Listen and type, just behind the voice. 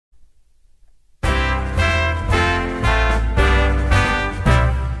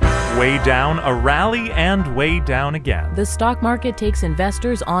Way down, a rally, and way down again. The stock market takes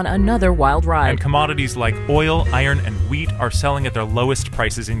investors on another wild ride. And commodities like oil, iron, and wheat are selling at their lowest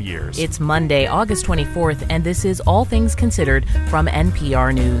prices in years. It's Monday, August 24th, and this is All Things Considered from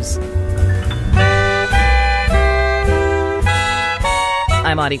NPR News.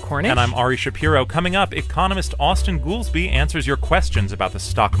 I'm Adi Cornish. And I'm Ari Shapiro. Coming up, economist Austin Goolsbee answers your questions about the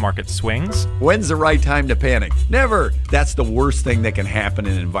stock market swings. When's the right time to panic? Never. That's the worst thing that can happen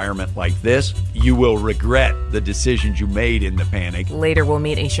in an environment like this. You will regret the decisions you made in the panic. Later, we'll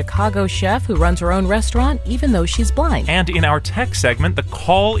meet a Chicago chef who runs her own restaurant, even though she's blind. And in our tech segment, the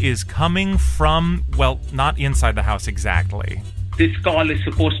call is coming from, well, not inside the house exactly. This call is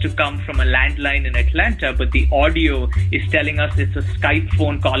supposed to come from a landline in Atlanta, but the audio is telling us it's a Skype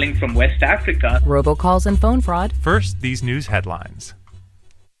phone calling from West Africa. Robocalls and phone fraud. First, these news headlines.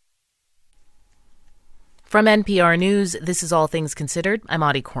 From NPR News, this is All Things Considered. I'm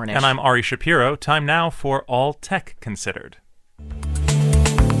Adi Cornish. And I'm Ari Shapiro. Time now for All Tech Considered.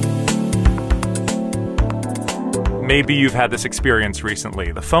 Maybe you've had this experience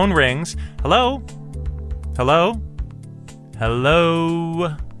recently. The phone rings. Hello? Hello?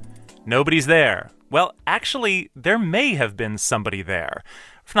 Hello? Nobody's there. Well, actually, there may have been somebody there.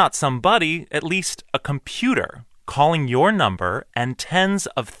 If not somebody, at least a computer calling your number and tens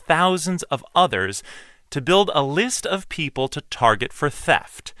of thousands of others to build a list of people to target for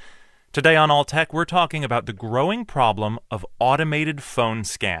theft. Today on All Tech, we're talking about the growing problem of automated phone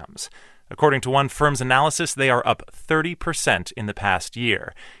scams. According to one firm's analysis, they are up 30% in the past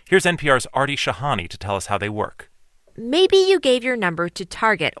year. Here's NPR's Arti Shahani to tell us how they work. Maybe you gave your number to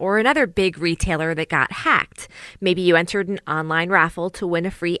Target or another big retailer that got hacked. Maybe you entered an online raffle to win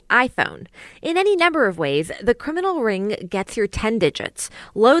a free iPhone. In any number of ways, the criminal ring gets your 10 digits,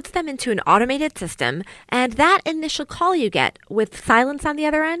 loads them into an automated system, and that initial call you get with silence on the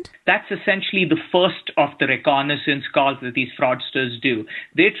other end? That's essentially the first of the reconnaissance calls that these fraudsters do.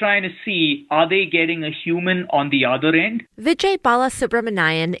 They're trying to see, are they getting a human on the other end? Vijay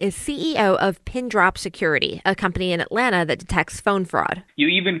Balasubramanian is CEO of PinDrop Security, a company in Atlanta that detects phone fraud. You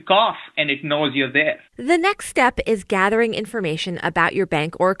even cough and it knows you're there. The next step is gathering information about your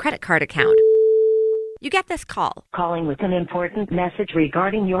bank or credit card account. You get this call. Calling with an important message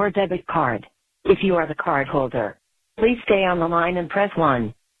regarding your debit card. If you are the cardholder, please stay on the line and press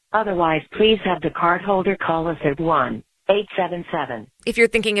 1. Otherwise, please have the cardholder call us at 1-877. If you're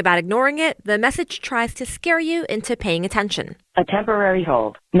thinking about ignoring it, the message tries to scare you into paying attention. A temporary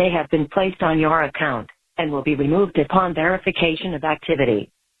hold may have been placed on your account and will be removed upon verification of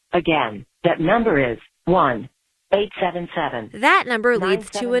activity. Again, that number is 1-877. That number leads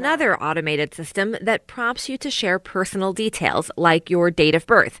to another automated system that prompts you to share personal details like your date of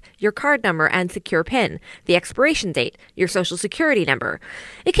birth, your card number and secure PIN, the expiration date, your social security number.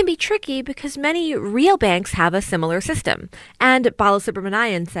 It can be tricky because many real banks have a similar system. And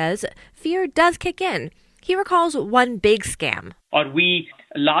Balasubramanian says fear does kick in. He recalls one big scam. Or we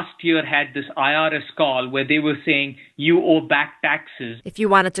last year had this IRS call where they were saying you owe back taxes. If you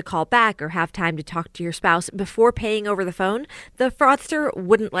wanted to call back or have time to talk to your spouse before paying over the phone, the fraudster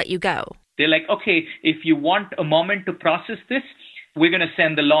wouldn't let you go. They're like, okay, if you want a moment to process this, we're going to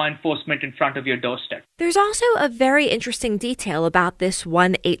send the law enforcement in front of your doorstep. There's also a very interesting detail about this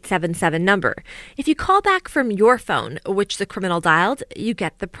 1-877 number. If you call back from your phone, which the criminal dialed, you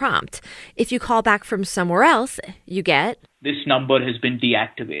get the prompt. If you call back from somewhere else, you get... this number has been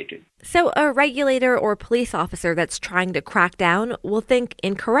deactivated. So a regulator or police officer that's trying to crack down will think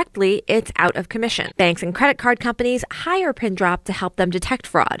incorrectly it's out of commission. Banks and credit card companies hire PinDrop to help them detect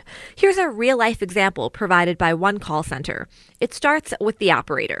fraud. Here's a real-life example provided by one call center. It starts with the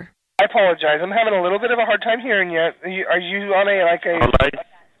operator. I apologize. I'm having a little bit of a hard time hearing you. Are you on a, I'd like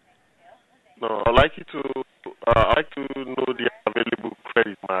to know the available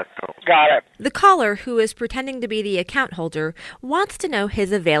credit in my account. Got it. The caller, who is pretending to be the account holder, wants to know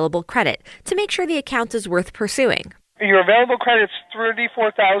his available credit to make sure the account is worth pursuing. Your available credit's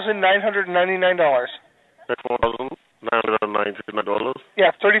 $34,999. $34,999?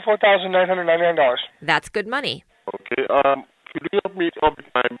 Yeah, $34,999. That's good money. Okay. Could you help me update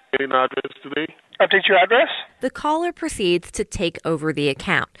my mailing address today? Update your address? The caller proceeds to take over the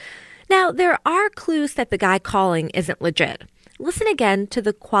account. Now, there are clues that the guy calling isn't legit. Listen again to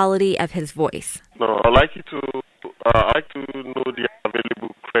the quality of his voice. No, I'd like to know the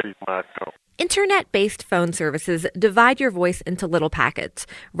available credit in my account. Internet-based phone services divide your voice into little packets,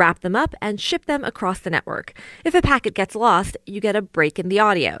 wrap them up, and ship them across the network. If a packet gets lost, you get a break in the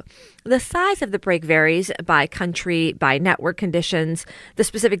audio. The size of the break varies by country, by network conditions, the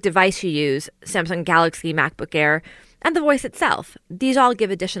specific device you use, Samsung Galaxy, MacBook Air. and the voice itself. These all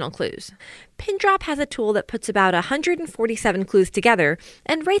give additional clues. PinDrop has a tool that puts about 147 clues together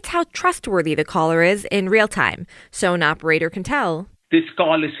and rates how trustworthy the caller is in real time, so an operator can tell. This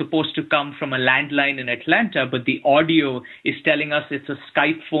call is supposed to come from a landline in Atlanta, but the audio is telling us it's a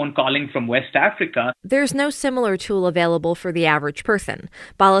Skype phone calling from West Africa. There's no similar tool available for the average person.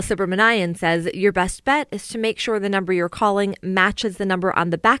 Bala Subramanian says your best bet is to make sure the number you're calling matches the number on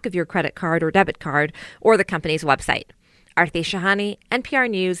the back of your credit card or debit card or the company's website. Arthi Shahani, NPR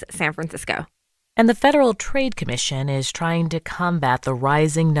News, San Francisco. And the Federal Trade Commission is trying to combat the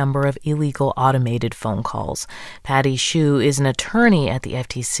rising number of illegal automated phone calls. Patty Hsu is an attorney at the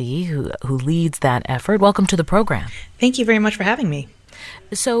FTC who leads that effort. Welcome to the program. Thank you very much for having me.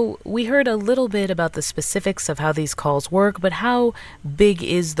 So we heard a little bit about the specifics of how these calls work, but how big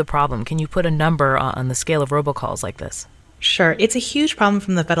is the problem? Can you put a number on the scale of robocalls like this? Sure. It's a huge problem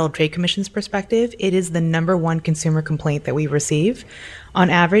from the Federal Trade Commission's perspective. It is the number one consumer complaint that we receive.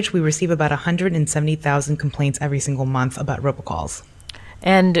 On average, we receive about 170,000 complaints every single month about robocalls.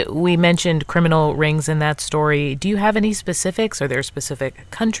 And we mentioned criminal rings in that story. Do you have any specifics? Are there specific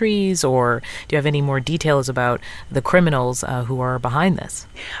countries, or do you have any more details about the criminals who are behind this?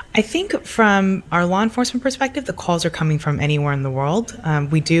 I think from our law enforcement perspective, the calls are coming from anywhere in the world.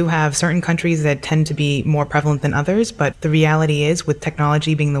 We do have certain countries that tend to be more prevalent than others, but the reality is, with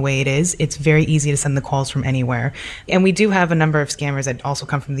technology being the way it is, it's very easy to send the calls from anywhere. And we do have a number of scammers that also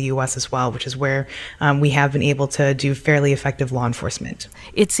come from the U.S. as well, which is where we have been able to do fairly effective law enforcement.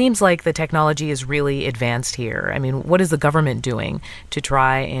 It seems like the technology is really advanced here. I mean, what is the government doing to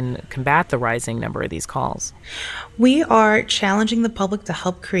try and combat the rising number of these calls? We are challenging the public to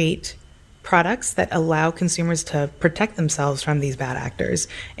help create products that allow consumers to protect themselves from these bad actors.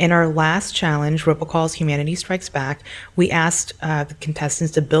 In our last challenge, Robocalls Humanity Strikes Back, we asked the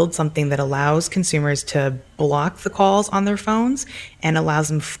contestants to build something that allows consumers to block the calls on their phones and allows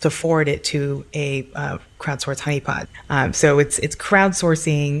them to forward it to a crowdsourced honeypot. So it's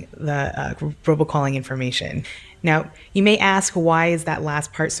crowdsourcing the robocalling information. Now, you may ask, why is that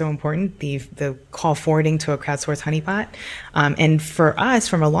last part so important, the call forwarding to a crowdsourced honeypot? And for us,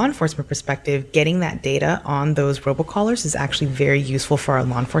 from a law enforcement perspective, getting that data on those robocallers is actually very useful for our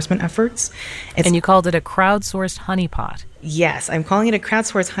law enforcement efforts. And you called it a crowdsourced honeypot. Yes, I'm calling it a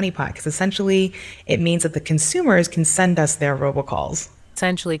crowdsourced honeypot because essentially it means that the consumers can send us their robocalls.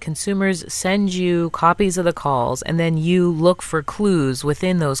 Essentially, consumers send you copies of the calls, and then you look for clues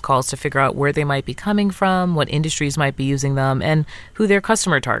within those calls to figure out where they might be coming from, what industries might be using them, and who their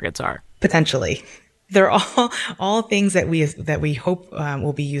customer targets are. Potentially. They're all things that we hope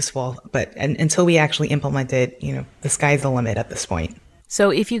will be useful, but until we actually implement it, the sky's the limit at this point. So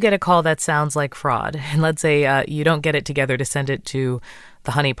if you get a call that sounds like fraud, and let's say you don't get it together to send it to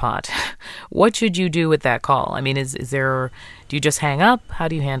the honeypot, what should you do with that call? I mean, do you just hang up? How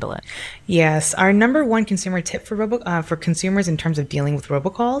do you handle it? Yes, our number one consumer tip for consumers in terms of dealing with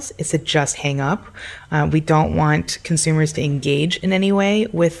robocalls is to just hang up. We don't want consumers to engage in any way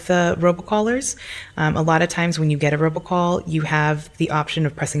with the robocallers. A lot of times when you get a robocall, you have the option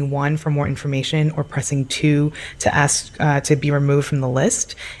of pressing 1 for more information or pressing 2 to ask to be removed from the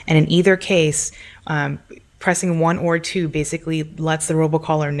list. And in either case, pressing 1 or 2 basically lets the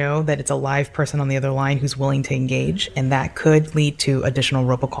robocaller know that it's a live person on the other line who's willing to engage, and that could lead to additional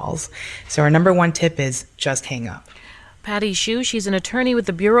robocalls. So our number one tip is just hang up. Patty Hsu, she's an attorney with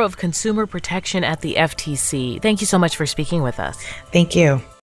the Bureau of Consumer Protection at the FTC. Thank you so much for speaking with us. Thank you.